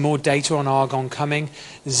 There'll be some more data on argon coming.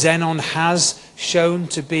 Xenon has shown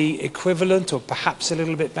to be equivalent or perhaps a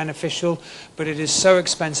little bit beneficial, but it is so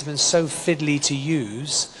expensive and so fiddly to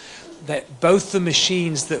use that both the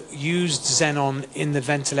machines that used xenon in the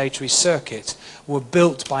ventilatory circuit were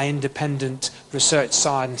built by independent research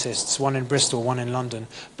scientists, one in Bristol, one in London,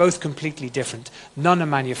 both completely different. None are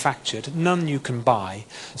manufactured, none you can buy,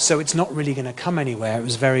 so it's not really going to come anywhere. It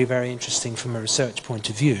was very, very interesting from a research point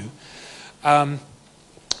of view.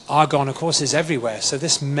 Argon, of course, is everywhere, so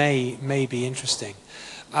this may be interesting.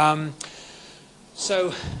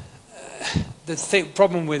 The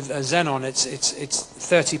problem with xenon, it's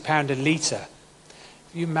 £30 a litre.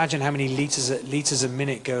 You imagine how many litres a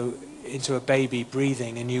minute go into a baby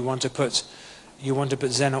breathing, and you want to put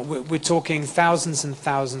xenon. We're talking thousands and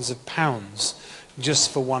thousands of pounds just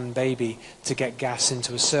for one baby to get gas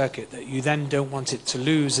into a circuit that you then don't want it to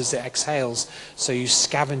lose as it exhales, so you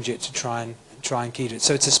scavenge it to try and keep it.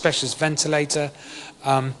 So it's a specialist ventilator.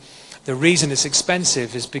 The reason it's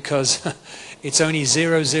expensive is because it's only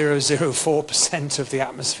 0.004% of the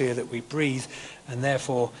atmosphere that we breathe, and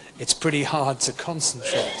therefore it's pretty hard to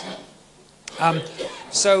concentrate.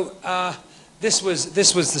 This was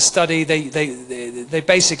the study. They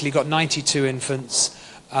basically got 92 infants.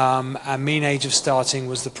 and mean age of starting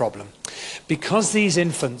was the problem. Because these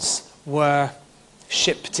infants were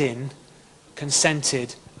shipped in,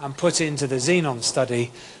 consented, and put into the Xenon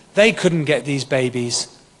study, they couldn't get these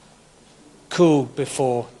babies cooled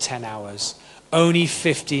before 10 hours, only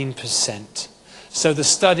 15%. So the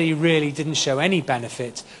study really didn't show any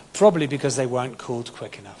benefit, probably because they weren't cooled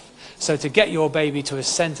quick enough. So to get your baby to a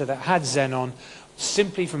center that had xenon,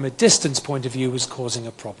 simply from a distance point of view, was causing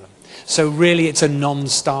a problem. So really it's a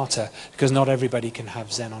non-starter, because not everybody can have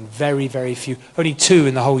xenon. Very, very few, only 2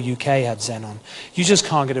 in the whole UK had xenon. You just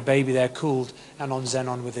can't get a baby there cooled and on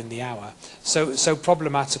xenon within the hour. So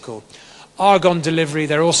problematical. Argon delivery,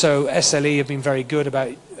 they're also, SLE have been very good about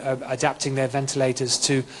adapting their ventilators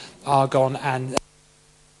to argon and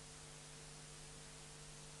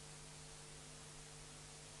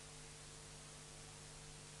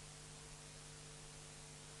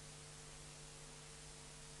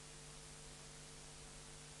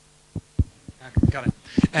got it.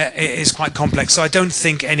 It is quite complex, so I don't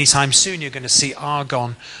think anytime soon you're going to see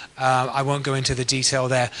argon. I won't go into the detail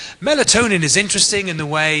there. Melatonin is interesting in the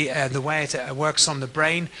way it works on the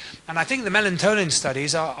brain, and I think the melatonin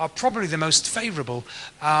studies are probably the most favourable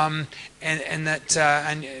in that.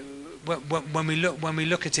 And when we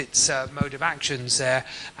look at its mode of actions there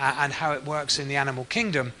and how it works in the animal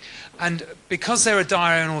kingdom, and because there are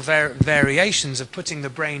diurnal variations of putting the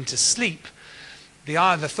brain to sleep.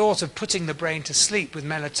 The thought of putting the brain to sleep with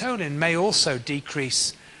melatonin may also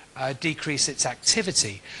decrease its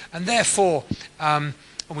activity, and therefore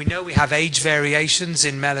we know we have age variations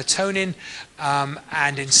in melatonin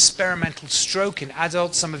and in experimental stroke in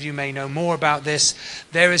adults. Some of you may know more about this.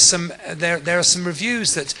 There are some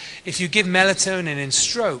reviews that if you give melatonin in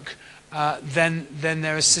stroke, then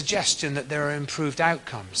there is suggestion that there are improved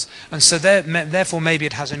outcomes, and so therefore maybe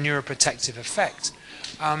it has a neuroprotective effect.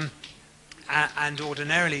 And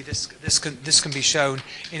ordinarily, this can be shown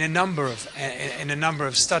in a number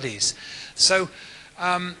of studies. So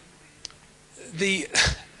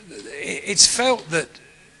it's felt that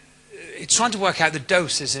it's trying to work out the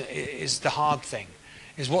dose is the hard thing.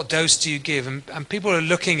 Is what dose do you give? And people are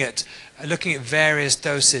looking at various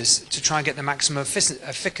doses to try and get the maximum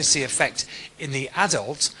efficacy effect in the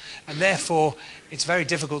adult, and therefore it's very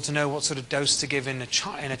difficult to know what sort of dose to give in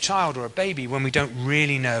a child or a baby when we don't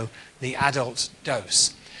really know the adult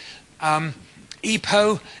dose.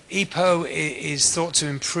 EPO is thought to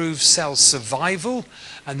improve cell survival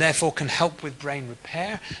and therefore can help with brain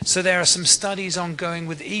repair. So there are some studies ongoing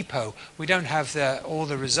with EPO. We don't have all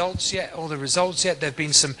the results yet. There have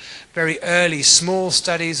been some very early small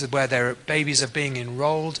studies where their babies are being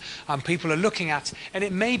enrolled, and people are looking at, and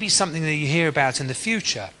it may be something that you hear about in the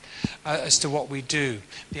future as to what we do.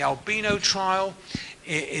 The albino trial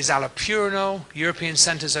is allopurinol, European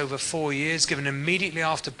centres over 4 years, given immediately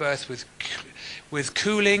after birth with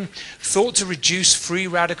cooling, thought to reduce free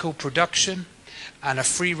radical production and a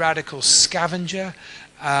free radical scavenger.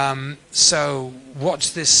 So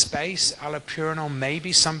watch this space. Allopurinol may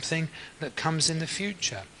be something that comes in the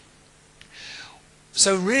future.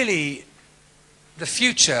 So really, the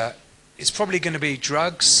future is probably going to be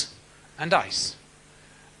drugs and ice.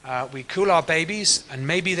 We cool our babies, and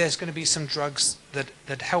maybe there's going to be some drugs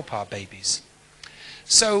that help our babies.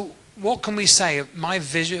 So what can we say? My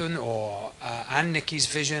vision, or and Nikki's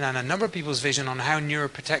vision, and a number of people's vision on how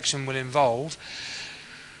neuroprotection will evolve,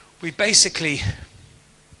 we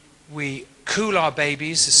cool our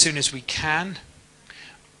babies as soon as we can.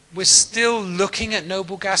 We're still looking at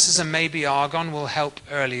noble gases, and maybe argon will help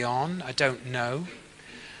early on. I don't know.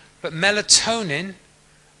 But melatonin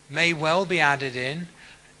may well be added in.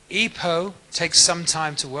 EPO takes some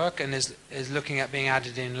time to work and is looking at being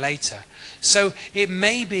added in later. So it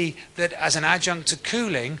may be that as an adjunct to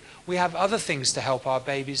cooling, we have other things to help our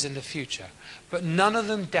babies in the future, but none of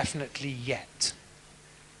them definitely yet.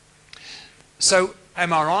 So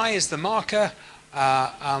MRI is the marker.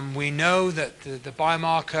 We know that the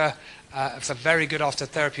biomarker for very good after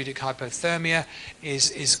therapeutic hypothermia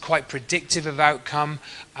is quite predictive of outcome,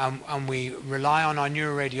 and we rely on our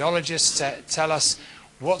neuroradiologists to tell us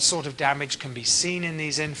what sort of damage can be seen in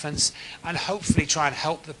these infants, and hopefully try and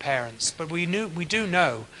help the parents. But we do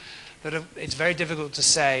know that it's very difficult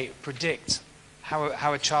to predict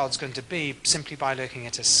how a child's going to be simply by looking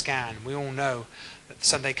at a scan. We all know that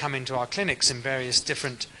so they come into our clinics in various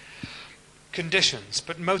different conditions,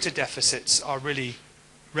 but motor deficits are really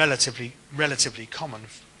relatively common,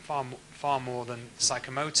 far more than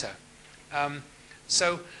psychomotor.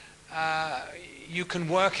 you can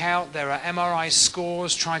work out, there are MRI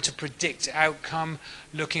scores trying to predict outcome,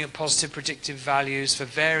 looking at positive predictive values for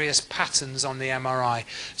various patterns on the MRI.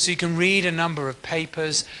 So you can read a number of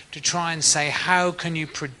papers to try and say, how can you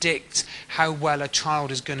predict how well a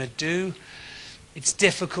child is going to do? It's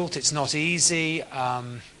difficult, it's not easy.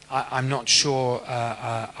 I'm not sure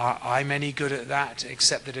I'm any good at that,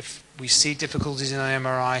 except that if we see difficulties in an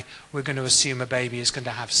MRI, we're going to assume a baby is going to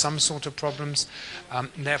have some sort of problems.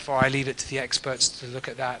 Therefore, I leave it to the experts to look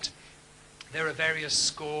at that. There are various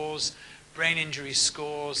scores, brain injury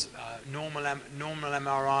scores, normal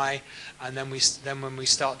MRI, and then when we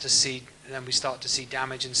start to see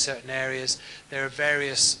damage in certain areas. There are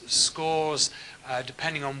various scores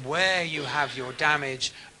depending on where you have your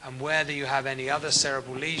damage and whether you have any other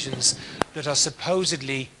cerebral lesions that are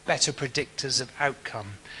supposedly better predictors of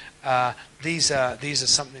outcome. These are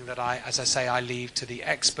something that as I say, I leave to the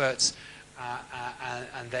experts,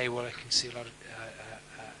 and they will. I can see a lot of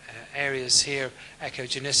areas here: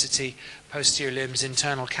 echogenicity, posterior limbs,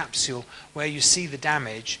 internal capsule, where you see the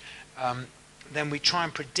damage. Then we try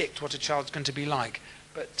and predict what a child's going to be like,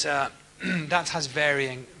 but that has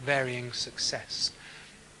varying success.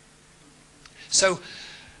 So,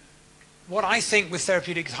 what I think with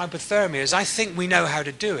therapeutic hypothermia is I think we know how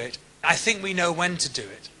to do it. I think we know when to do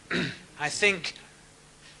it. I think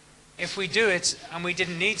if we do it and we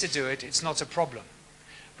didn't need to do it, it's not a problem.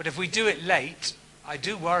 But if we do it late, I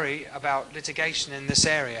do worry about litigation in this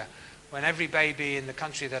area, when every baby in the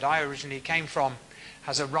country that I originally came from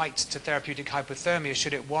has a right to therapeutic hypothermia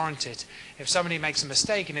should it warrant it. If somebody makes a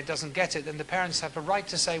mistake and it doesn't get it, then the parents have a right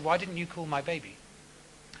to say, why didn't you cool my baby?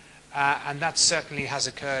 And that certainly has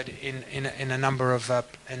occurred in a number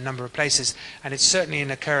of places, and it's certainly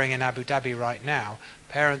occurring in Abu Dhabi right now.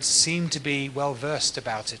 Parents seem to be well versed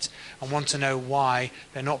about it and want to know why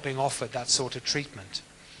they're not being offered that sort of treatment.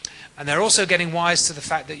 And they're also getting wise to the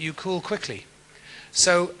fact that you cool quickly.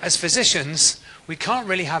 So as physicians, we can't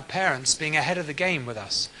really have parents being ahead of the game with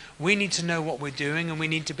us. We need to know what we're doing, and we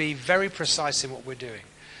need to be very precise in what we're doing.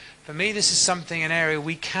 For me, this is an area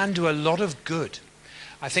we can do a lot of good.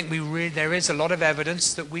 I think there is a lot of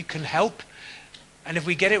evidence that we can help, and if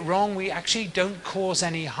we get it wrong, we actually don't cause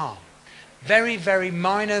any harm. Very, very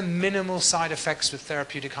minor, minimal side effects with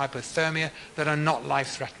therapeutic hypothermia that are not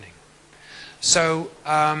life-threatening. So,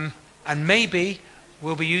 and maybe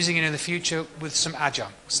we'll be using it in the future with some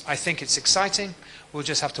adjuncts. I think it's exciting. We'll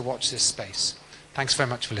just have to watch this space. Thanks very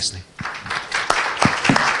much for listening.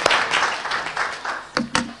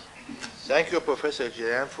 Thank you, Professor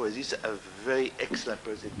Julian, for this very excellent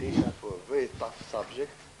presentation for a very tough subject.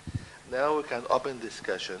 Now we can open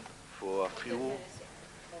discussion for a few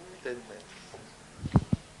 10 minutes.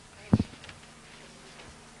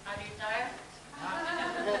 Are you tired?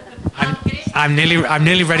 I'm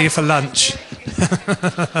nearly ready for lunch.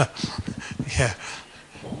 Yeah.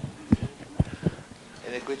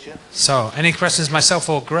 Any questions? So, any questions, myself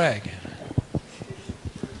or Greg?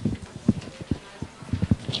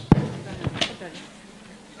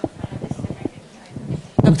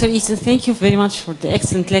 Dr. Eason, thank you very much for the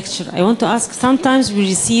excellent lecture. I want to ask, sometimes we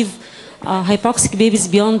receive hypoxic babies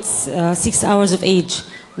beyond 6 hours of age.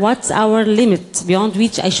 What's our limit beyond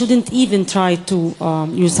which I shouldn't even try to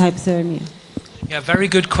use hypothermia? Yeah, very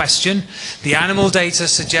good question. The animal data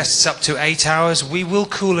suggests up to 8 hours. We will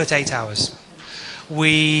cool at 8 hours.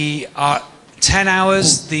 We are 10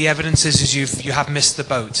 hours. The evidence is you have missed the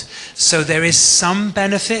boat. So there is some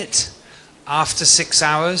benefit after 6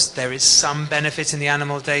 hours. There is some benefit in the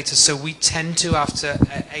animal data. So we tend to after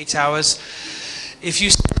 8 hours. If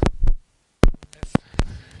you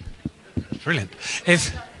brilliant.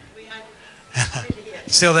 If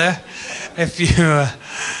still there, if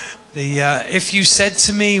you said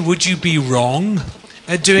to me, would you be wrong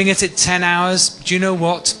at doing it at 10 hours? Do you know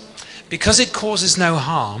what? Because it causes no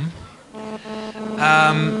harm,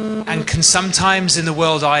 and can sometimes in the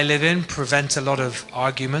world I live in prevent a lot of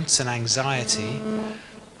arguments and anxiety,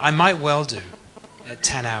 I might well do at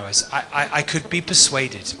 10 hours. I could be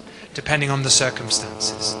persuaded, depending on the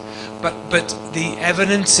circumstances. But the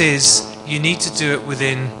evidence is you need to do it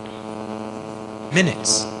within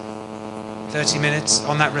minutes, 30 minutes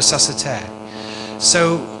on that resuscitaire.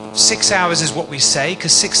 So 6 hours is what we say,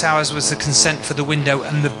 because 6 hours was the consent for the window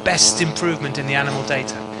and the best improvement in the animal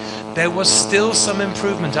data. There was still some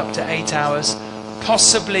improvement up to 8 hours,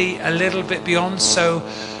 possibly a little bit beyond. So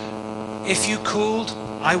if you cooled,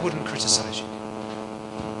 I wouldn't criticize you.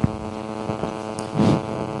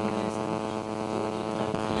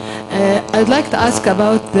 I'd like to ask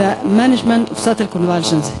about the management of subtle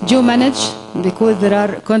convulsions. Do you manage because there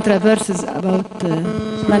are controversies about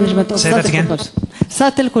management of Say that subtle again. convulsions.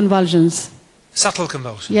 Subtle convulsions. Subtle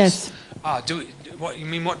convulsions? Yes. What you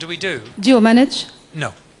mean, what do we do? Do you manage?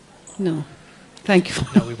 No. No. Thank you.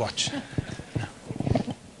 No, we watch.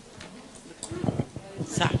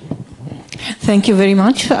 Thank you very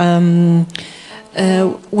much.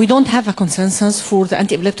 We don't have a consensus for the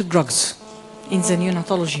anti-epileptic drugs in the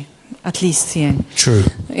neonatology, at least. Yeah. True.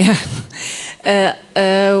 Yeah.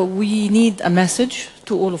 We need a message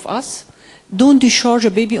to all of us. Don't discharge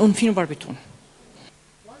a baby on phenobarbital.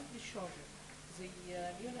 Once discharged, the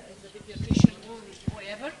pediatrician or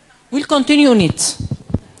whoever will continue on it.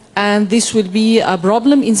 And this will be a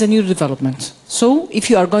problem in the neurodevelopment. So if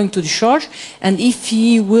you are going to discharge, and if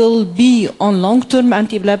he will be on long-term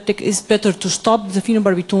anti-epileptic, it's better to stop the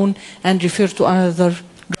phenobarbital and refer to another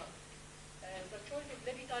drug. The choice of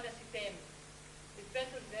levetiracetam is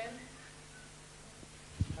better than...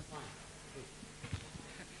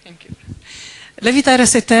 Thank you.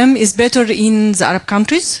 Levetiracetam is better in the Arab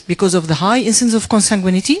countries because of the high incidence of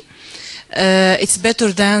consanguinity. It's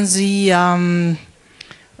better than the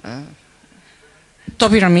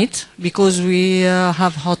topiramate because we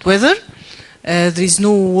have hot weather. There is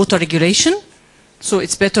no water regulation, so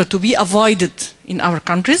it's better to be avoided in our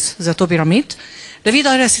countries, the topiramate.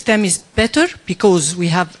 Levetiracetam is better because we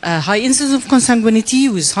have a high incidence of consanguinity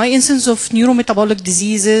with high incidence of neurometabolic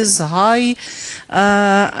diseases, high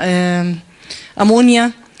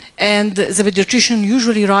ammonia, and the pediatrician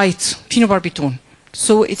usually writes phenobarbital.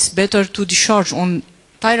 So it's better to discharge on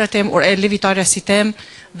tiratem or levetiracetam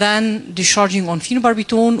than discharging on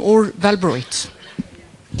phenobarbital or valproate.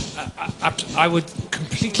 I would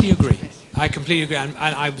completely agree. I completely agree. And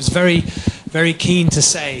I was very, very keen to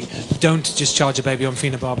say, don't discharge a baby on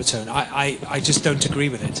phenobarbital. I just don't agree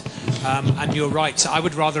with it. And you're right. So I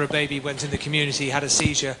would rather a baby went in the community, had a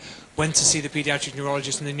seizure, went to see the pediatric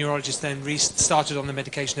neurologist, and the neurologist then started on the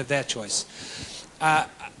medication of their choice.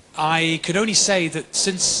 I could only say that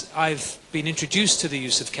since I've been introduced to the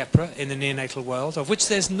use of Keppra in the neonatal world, of which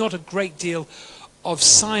there's not a great deal of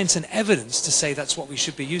science and evidence to say that's what we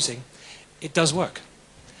should be using, it does work.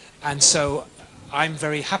 And so I'm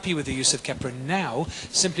very happy with the use of Keppra now,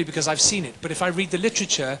 simply because I've seen it. But if I read the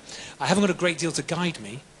literature, I haven't got a great deal to guide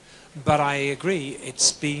me, but I agree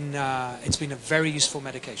it's been a very useful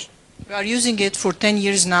medication. We are using it for 10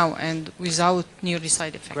 years now and without nearly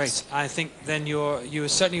side effects. Great. I think then you are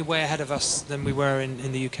certainly way ahead of us than we were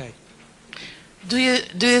in the UK. Do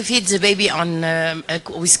you feed the baby on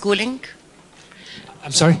with cooling?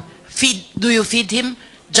 I'm sorry? Do you feed him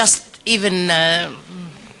just even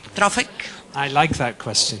trophic? I like that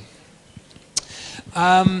question.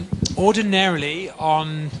 Ordinarily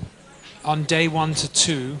on day 1 to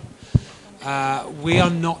 2, we are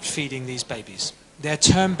not feeding these babies. They're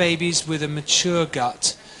term babies with a mature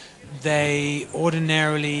gut. They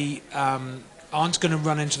ordinarily aren't going to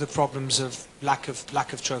run into the problems of lack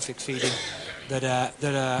of trophic feeding that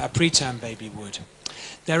a preterm baby would.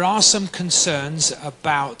 There are some concerns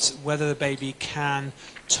about whether the baby can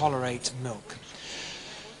tolerate milk.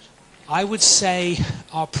 I would say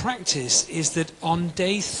our practice is that on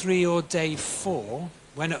day 3 or day 4,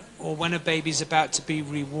 when a baby's about to be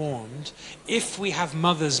rewarmed, if we have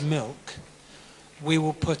mother's milk, we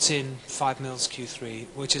will put in 5 mils Q3,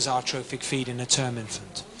 which is our trophic feed in a term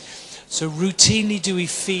infant. So routinely do we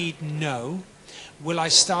feed? No. Will I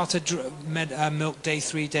start milk day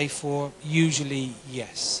 3, day 4? Usually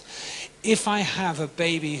yes. If I have a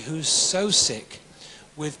baby who's so sick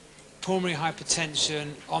with pulmonary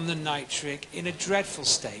hypertension, on the nitric, in a dreadful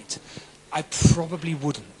state, I probably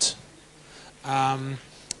wouldn't.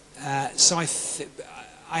 So I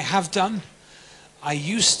have done. I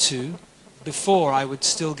used to. Before, I would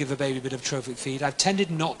still give a baby a bit of trophic feed. I've tended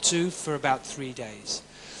not to for about 3 days.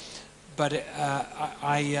 But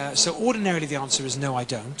so ordinarily the answer is no, I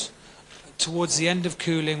don't. Towards the end of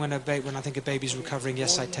cooling, when I think a baby's recovering,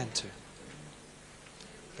 yes, I tend to.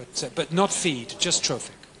 But not feed, just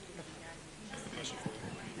trophic.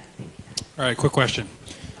 All right, quick question.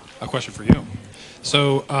 A question for you.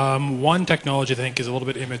 So one technology I think is a little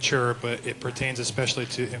bit immature, but it pertains especially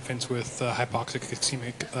to infants with hypoxic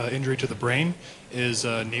ischemic injury to the brain, is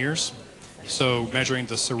NIRS. So measuring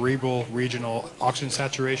the cerebral regional oxygen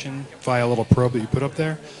saturation via a little probe that you put up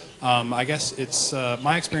there. I guess it's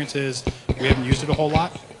my experience is we haven't used it a whole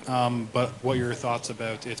lot, but what are your thoughts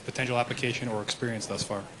about its potential application or experience thus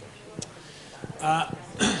far? All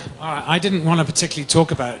right. I didn't want to particularly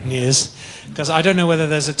talk about NIRS because I don't know whether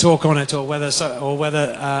there's a talk on it or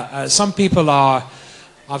whether some people are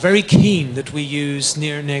very keen that we use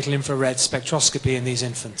neonatal infrared spectroscopy in these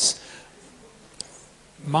infants.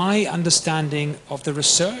 my understanding of the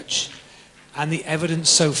research and the evidence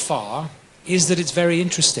so far is that it's very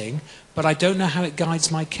interesting, but I don't know how it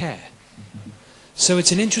guides my care. So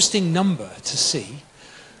it's an interesting number to see,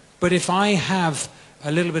 but if I have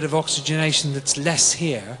a little bit of oxygenation that's less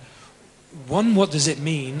here, one, what does it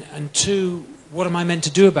mean? And two, what am I meant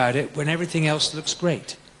to do about it when everything else looks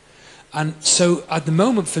great? And so at the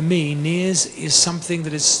moment for me, NEARS is something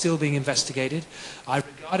that is still being investigated. I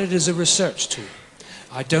regard it as a research tool.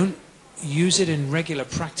 I don't use it in regular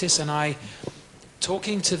practice, and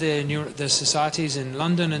talking to the societies in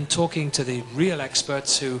London and talking to the real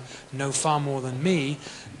experts who know far more than me,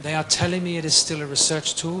 they are telling me it is still a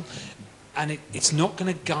research tool, and it's not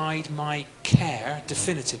going to guide my care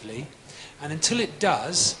definitively. And until it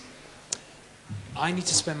does, I need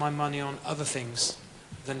to spend my money on other things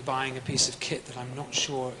than buying a piece of kit that I'm not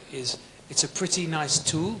sure is... It's a pretty nice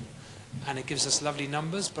tool, and it gives us lovely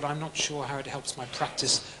numbers, but I'm not sure how it helps my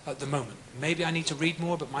practice at the moment. Maybe I need to read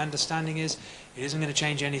more, but my understanding is it isn't going to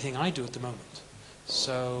change anything I do at the moment.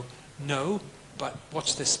 So, no, but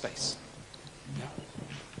watch this space. Yeah.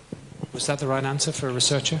 Was that the right answer for a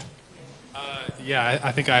researcher? Yeah,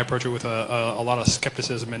 I think I approach it with a lot of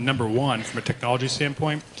skepticism. And number one, from a technology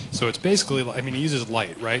standpoint, so it's basically, I mean, it uses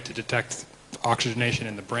light, right, to detect oxygenation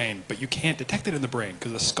in the brain, but you can't detect it in the brain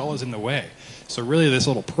because the skull is in the way. So really this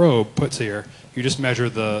little probe puts here, you just measure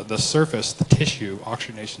the surface, the tissue,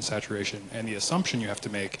 oxygenation saturation, and the assumption you have to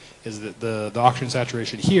make is that the oxygen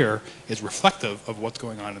saturation here is reflective of what's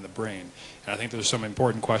going on in the brain. And I think there's some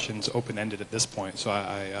important questions open-ended at this point, so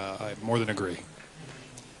I more than agree.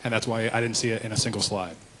 And that's why I didn't see it in a single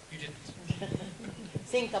slide. You didn't.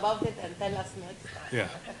 Think about it and tell us next time. Yeah.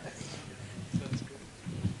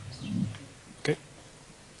 Okay.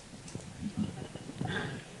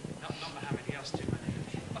 Not Mohammed, else too many.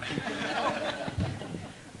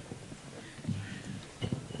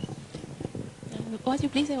 Would you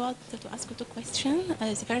please, I want to ask you two questions.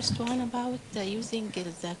 The first one about using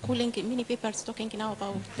the cooling. Many papers talking now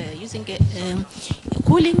about using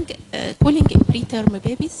cooling in preterm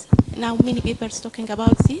babies. Now many papers talking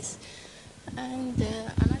about this. And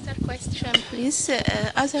another question, please.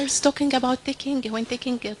 Others talking about when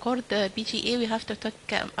taking a cord BGA, we have to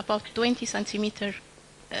take about 20 centimeter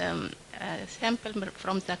sample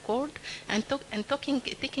from the cord and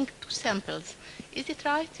taking 2 samples. Is it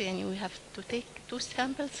right? And we have to take 2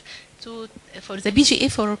 samples for the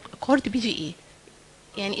BGA, for cord BGA.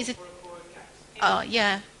 And is it?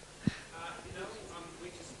 Yeah. We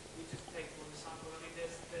just take one sample. I mean,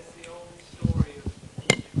 there's the old story of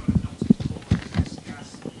you've got a knot of gas,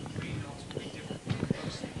 3 knots will be different from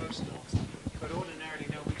most knots. But ordinarily,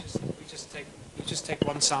 no, we just take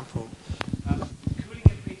one sample. Cooling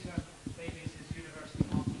in preterm babies is universally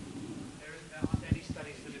harmful. There aren't any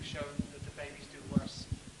studies that have shown that the babies do worse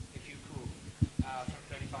if you cool from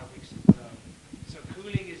 35 weeks and below. So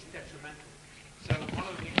cooling is detrimental. So one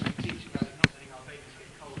of the things we teach about is not letting our babies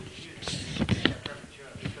get cold in they're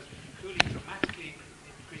premature, because cooling dramatically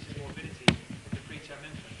increases morbidity in the preterm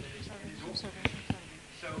infant. It is awful.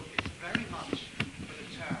 So it's very much for the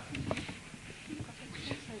term,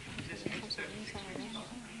 which is this case 36 weeks old,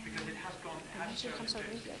 because it has shown its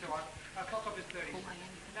 36. So our cutoff is 36.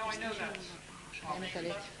 Now I know that's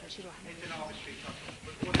arbitrary. It's an arbitrary cutoff.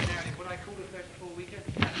 But ordinarily, would I call it 34 weekend?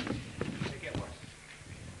 They get worse.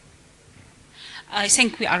 I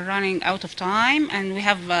think we are running out of time, and we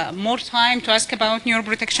have more time to ask about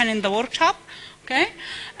neuroprotection in the workshop. Okay,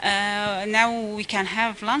 now we can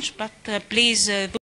have lunch, but please